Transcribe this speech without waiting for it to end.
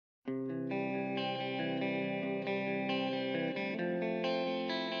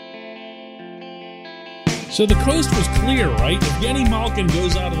So the coast was clear, right? Evgeny Malkin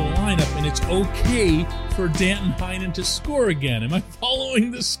goes out of the lineup, and it's okay for Danton Heinen to score again. Am I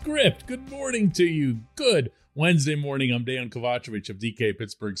following the script? Good morning to you. Good Wednesday morning. I'm Dan Kovacevic of DK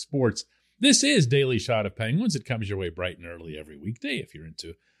Pittsburgh Sports. This is Daily Shot of Penguins. It comes your way bright and early every weekday if you're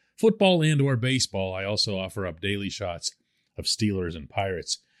into football and or baseball. I also offer up daily shots of Steelers and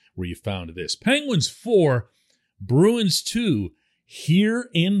Pirates where you found this. Penguins 4, Bruins 2 here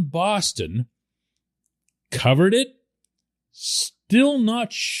in Boston. Covered it. Still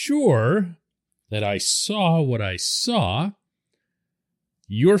not sure that I saw what I saw.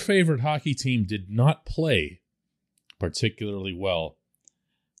 Your favorite hockey team did not play particularly well,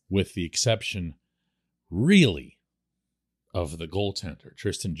 with the exception, really, of the goaltender.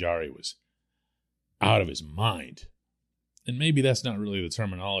 Tristan Jarry was out of his mind. And maybe that's not really the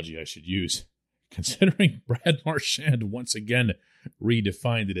terminology I should use, considering Brad Marchand once again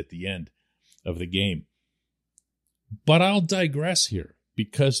redefined it at the end of the game. But I'll digress here,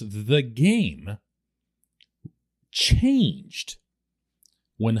 because the game changed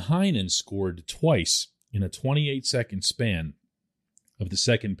when Heinen scored twice in a 28-second span of the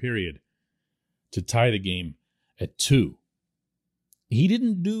second period to tie the game at 2. He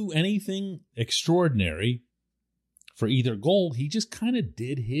didn't do anything extraordinary for either goal. He just kind of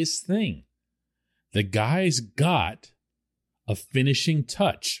did his thing. The guy's got a finishing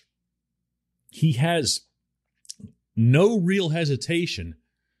touch. He has no real hesitation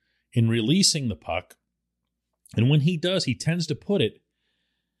in releasing the puck. And when he does, he tends to put it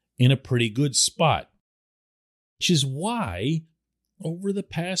in a pretty good spot. Which is why, over the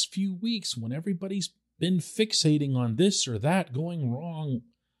past few weeks, when everybody's been fixating on this or that going wrong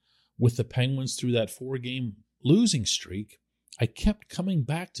with the Penguins through that 4-game losing streak, I kept coming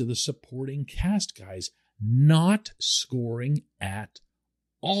back to the supporting cast guys not scoring at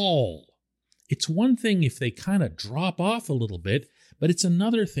all. It's one thing if they kind of drop off a little bit, but it's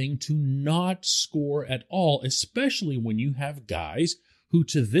another thing to not score at all, especially when you have guys who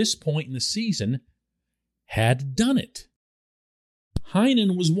to this point in the season had done it.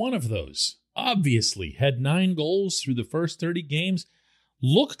 Heinen was one of those. Obviously, had 9 goals through the first 30 games,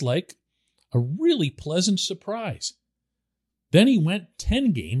 looked like a really pleasant surprise. Then he went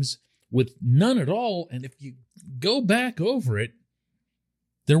 10 games with none at all, and if you go back over it,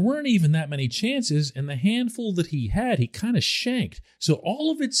 there weren't even that many chances, and the handful that he had, he kind of shanked. So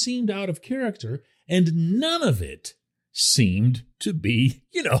all of it seemed out of character, and none of it seemed to be,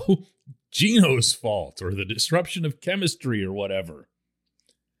 Gino's fault or the disruption of chemistry or whatever.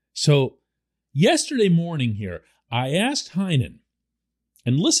 So yesterday morning here, I asked Heinen,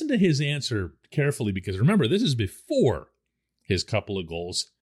 and listen to his answer carefully, because remember, this is before his couple of goals.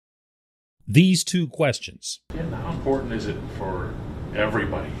 These 2 questions. And how important is it for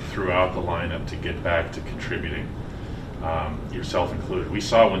everybody throughout the lineup to get back to contributing, yourself included? We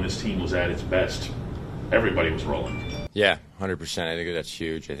saw when this team was at its best, everybody was rolling. Yeah, 100%. I think that's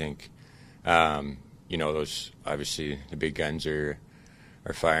huge. I think, those obviously the big guns are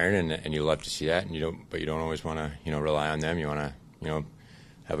firing, and you love to see that. And you don't always want to rely on them. You want to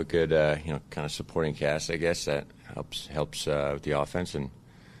have a good kind of supporting cast. I guess that helps with the offense. And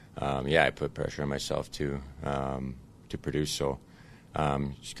I put pressure on myself to produce. So.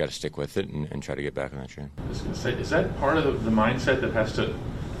 Just got to stick with it and try to get back on that train. I was going to say, is that part of the mindset that has to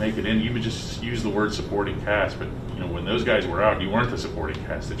make it in? You would just use the word supporting cast, but when those guys were out, you weren't the supporting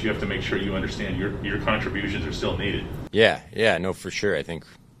cast. That you have to make sure you understand your contributions are still needed. Yeah, no, for sure. I think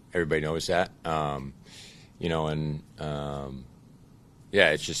everybody knows that.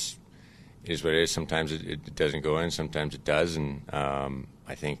 It's just it is what it is. Sometimes it doesn't go in, sometimes it does, and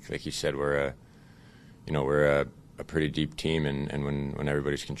I think, like you said, we're a pretty deep team, and when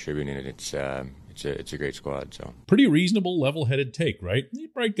everybody's contributing, it's a great squad. So pretty reasonable, level-headed take, right? He's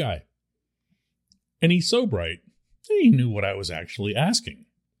a bright guy, and he's so bright he knew what I was actually asking.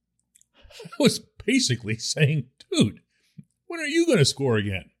 I was basically saying, "Dude, when are you going to score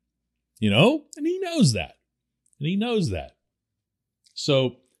again?" And he knows that.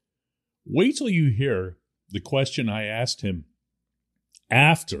 So wait till you hear the question I asked him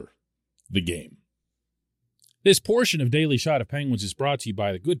after the game. This portion of Daily Shot of Penguins is brought to you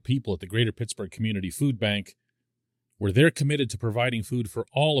by the good people at the Greater Pittsburgh Community Food Bank, where they're committed to providing food for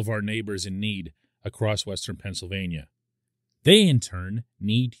all of our neighbors in need across Western Pennsylvania. They, in turn,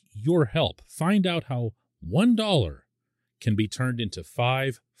 need your help. Find out how $1 can be turned into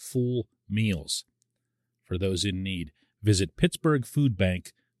 5 full meals for those in need. Visit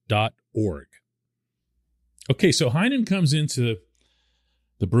pittsburghfoodbank.org. Okay, so Heinen comes into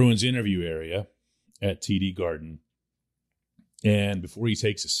the Bruins interview area at TD Garden, and before he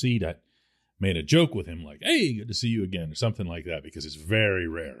takes a seat, I made a joke with him like, hey, good to see you again, or something like that, because it's very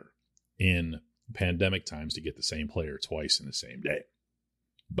rare in pandemic times to get the same player twice in the same day.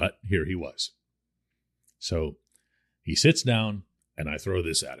 But here he was. So he sits down, and I throw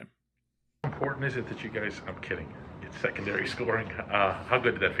this at him. How important is it that you guys, I'm kidding, it's secondary scoring. How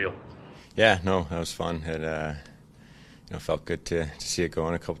good did that feel? Yeah, no, that was fun. It felt good to see it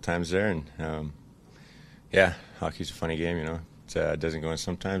going a couple times there. And, hockey's a funny game, It doesn't go in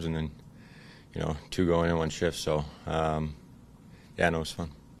sometimes, and then, 2 going in one shift. So, it was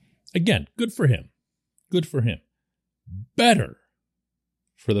fun. Again, good for him. Good for him. Better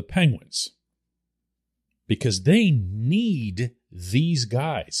for the Penguins, because they need these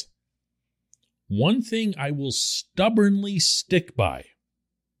guys. One thing I will stubbornly stick by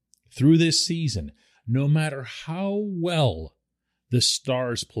through this season, no matter how well the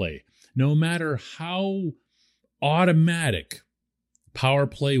Stars play, no matter how automatic Power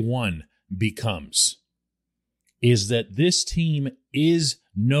Play 1 becomes, is that this team is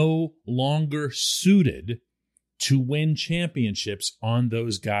no longer suited to win championships on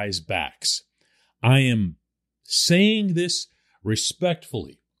those guys' backs. I am saying this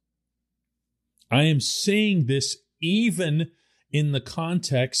respectfully. I am saying this even in the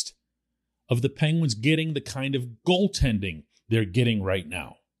context of the Penguins getting the kind of goaltending they're getting right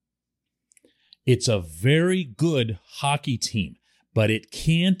now. It's a very good hockey team, but it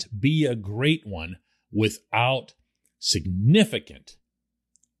can't be a great one without significant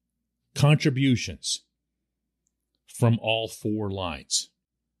contributions from all 4 lines.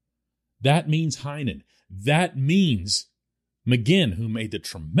 That means Heinen. That means McGinn, who made the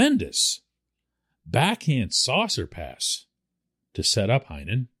tremendous backhand saucer pass to set up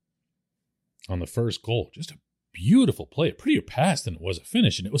Heinen on the first goal. Just a beautiful play, a prettier pass than it was a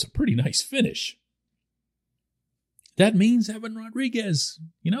finish, and it was a pretty nice finish. That means Evan Rodriguez,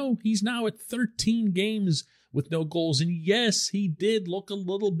 he's now at 13 games with no goals. And yes, he did look a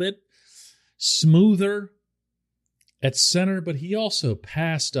little bit smoother at center, but he also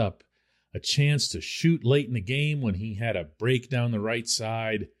passed up a chance to shoot late in the game when he had a break down the right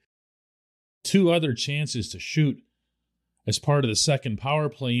side. 2 other chances to shoot as part of the second power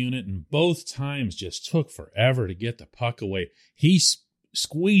play unit, and both times just took forever to get the puck away. He's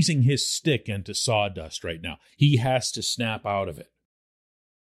squeezing his stick into sawdust right now. He has to snap out of it.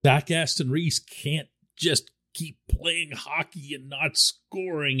 Zach Aston Reese can't just keep playing hockey and not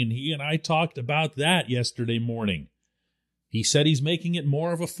scoring, and he and I talked about that yesterday morning. He said he's making it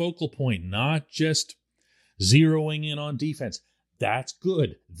more of a focal point, not just zeroing in on defense. That's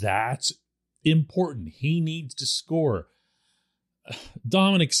good. That's important. He needs to score.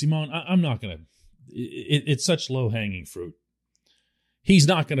 Dominic Simon, I'm not going to... It's such low-hanging fruit. He's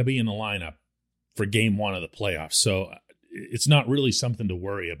not going to be in the lineup for game 1 of the playoffs, so it's not really something to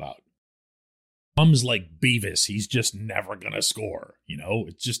worry about. Bums like Beavis, he's just never going to score.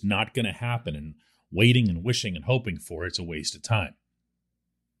 It's just not going to happen, and waiting and wishing and hoping for it's a waste of time.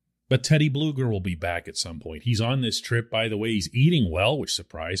 But Teddy Bluger will be back at some point. He's on this trip, by the way. He's eating well, which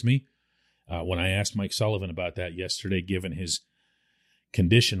surprised me. When I asked Mike Sullivan about that yesterday, given his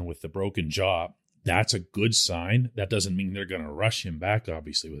condition with the broken jaw, that's a good sign. That doesn't mean they're going to rush him back,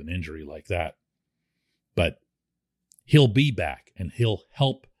 obviously, with an injury like that. But he'll be back, and he'll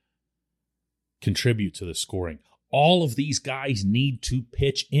help contribute to the scoring. All of these guys need to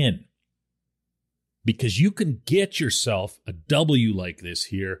pitch in, because you can get yourself a W like this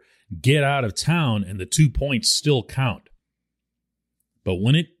here, get out of town, and the 2 points still count. But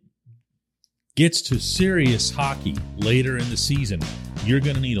when it gets to serious hockey later in the season, you're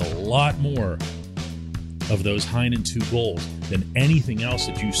going to need a lot more of those Heinen 2 goals than anything else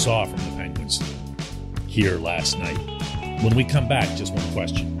that you saw from the Penguins here last night. When we come back, just one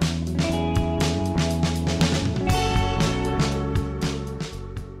question.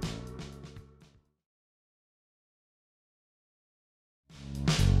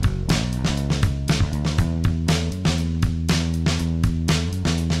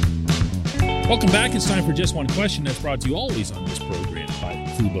 Welcome back. It's time for Just One Question. That's brought to you always on this program by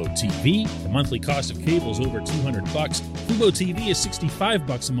Fubo TV. The monthly cost of cable is over $200. Fubo TV is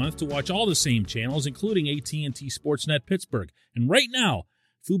 $65 a month to watch all the same channels, including AT&T Sportsnet Pittsburgh. And right now,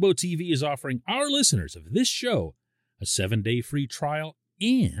 Fubo TV is offering our listeners of this show a 7-day free trial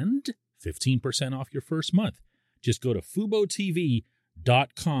and 15% off your first month. Just go to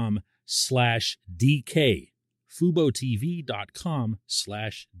FuboTV.com/DK.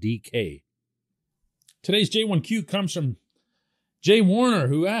 FuboTV.com/DK. Today's J1Q comes from Jay Warner,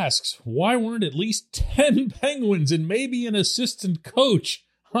 who asks, why weren't at least 10 Penguins and maybe an assistant coach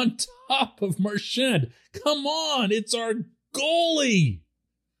on top of Marchand? Come on, it's our goalie.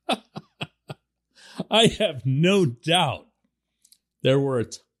 I have no doubt there were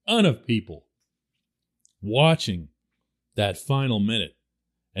a ton of people watching that final minute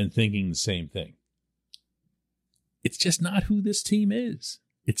and thinking the same thing. It's just not who this team is.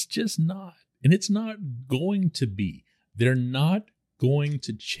 It's just not. And it's not going to be. They're not going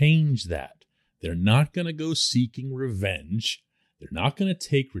to change that. They're not going to go seeking revenge. They're not going to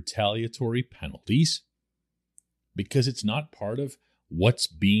take retaliatory penalties because it's not part of what's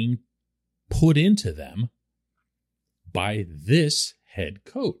being put into them by this head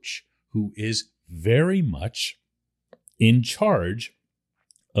coach, who is very much in charge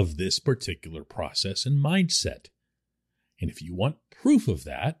of this particular process and mindset. And if you want proof of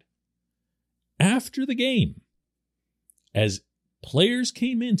that, after the game, as players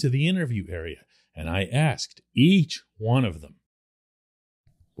came into the interview area, and I asked each one of them,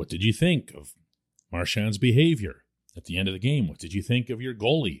 what did you think of Marchand's behavior at the end of the game? What did you think of your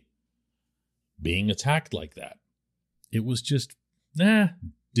goalie being attacked like that? It was just,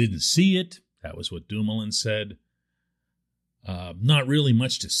 didn't see it. That was what Dumoulin said. Not really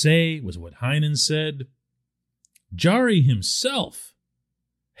much to say was what Heinen said. Jarry himself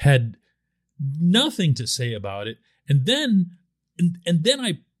had nothing to say about it. And then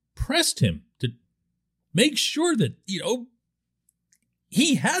I pressed him to make sure that,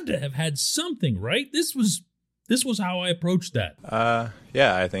 he had to have had something, right? This was how I approached that.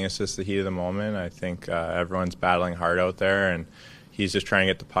 Yeah, I think it's just the heat of the moment. I think everyone's battling hard out there, and he's just trying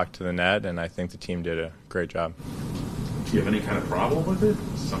to get the puck to the net, and I think the team did a great job. Do you have any kind of problem with it?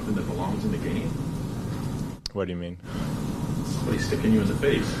 Something that belongs in the game? What do you mean? Somebody sticking you in the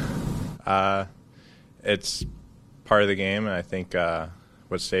face. It's part of the game, and I think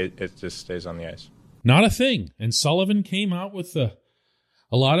it just stays on the ice. Not a thing. And Sullivan came out with a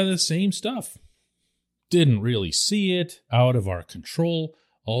lot of the same stuff. Didn't really see it, out of our control,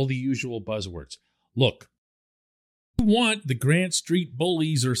 all the usual buzzwords. Look, if you want the Grant Street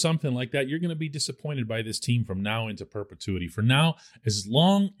Bullies or something like that, you're going to be disappointed by this team from now into perpetuity. For now, as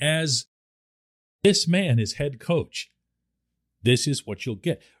long as this man is head coach, this is what you'll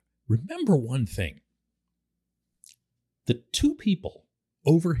get. Remember one thing. The two people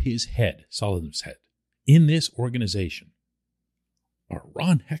over his head, Sullivan's head, in this organization are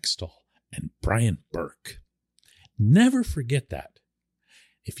Ron Hextall and Brian Burke. Never forget that.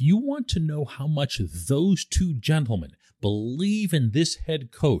 If you want to know how much those two gentlemen believe in this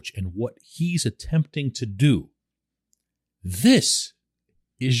head coach and what he's attempting to do, this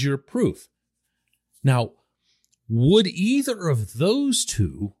is your proof. Now, would either of those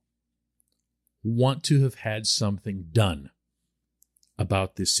two want to have had something done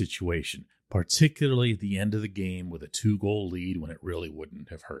about this situation, particularly at the end of the game with a 2-goal lead when it really wouldn't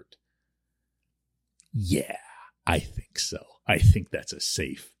have hurt? Yeah, I think so. I think that's a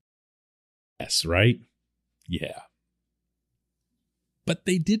safe yes, right? Yeah. But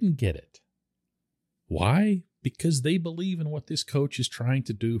they didn't get it. Why? Because they believe in what this coach is trying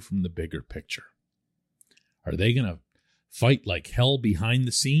to do from the bigger picture. Are they going to fight like hell behind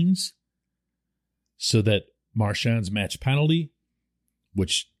the scenes so that Marchand's match penalty,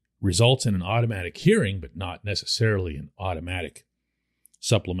 which results in an automatic hearing, but not necessarily an automatic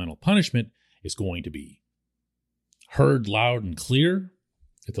supplemental punishment, is going to be heard loud and clear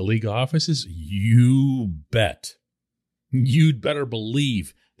at the league offices? You bet. You'd better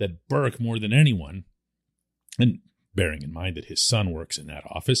believe that Burke, more than anyone, and bearing in mind that his son works in that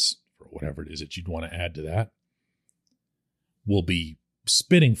office, or whatever it is that you'd want to add to that, will be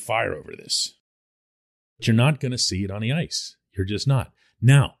spitting fire over this. But you're not going to see it on the ice. You're just not.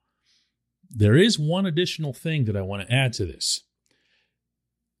 Now, there is one additional thing that I want to add to this.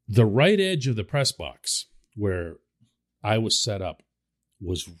 The right edge of the press box, where I was set up,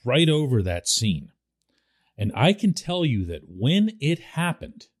 was right over that scene. And I can tell you that when it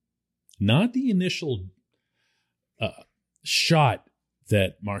happened, not the initial shot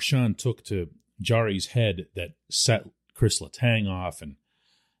that Marchand took to Jarry's head that set Chris Letang off and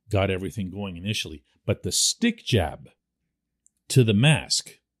got everything going initially, but the stick jab to the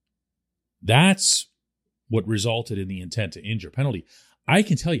mask, that's what resulted in the intent to injure penalty. I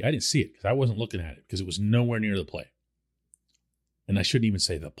can tell you, I didn't see it because I wasn't looking at it because it was nowhere near the play. And I shouldn't even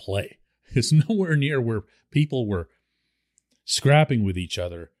say the play. It's nowhere near where people were scrapping with each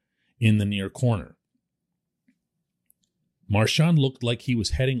other in the near corner. Marchand looked like he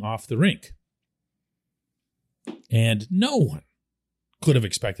was heading off the rink. And no one could have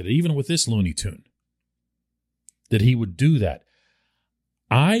expected it, even with this Looney Tune, that he would do that.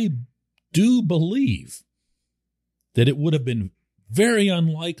 I do believe that it would have been very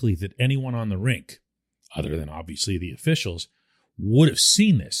unlikely that anyone on the rink, other than obviously the officials, would have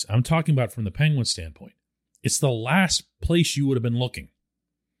seen this. I'm talking about from the Penguins standpoint. It's the last place you would have been looking.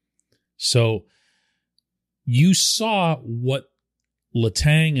 So you saw what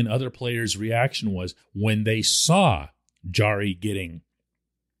Letang and other players' reaction was when they saw Jari getting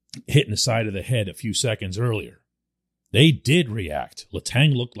hit in the side of the head a few seconds earlier. They did react.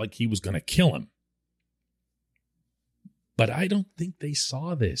 Letang looked like he was going to kill him. But I don't think they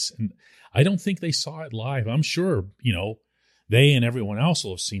saw this. And I don't think they saw it live. I'm sure, they and everyone else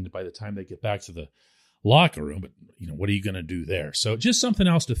will have seen it by the time they get back to the locker room. But, what are you going to do there? So just something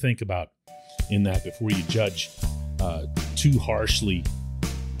else to think about in that before you judge too harshly,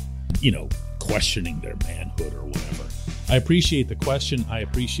 questioning their manhood or whatever. I appreciate the question. I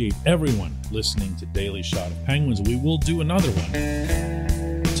appreciate everyone listening to Daily Shot of Penguins. We will do another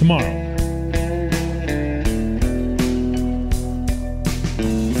one tomorrow.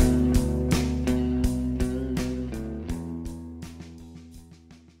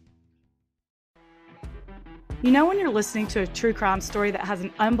 When you're listening to a true crime story that has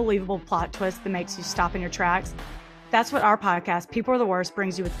an unbelievable plot twist that makes you stop in your tracks? That's what our podcast, People Are the Worst,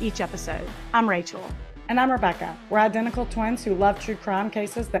 brings you with each episode. I'm Rachel. And I'm Rebecca. We're identical twins who love true crime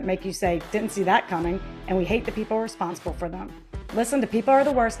cases that make you say, didn't see that coming, and we hate the people responsible for them. Listen to People Are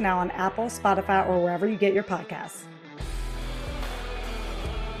the Worst now on Apple, Spotify, or wherever you get your podcasts.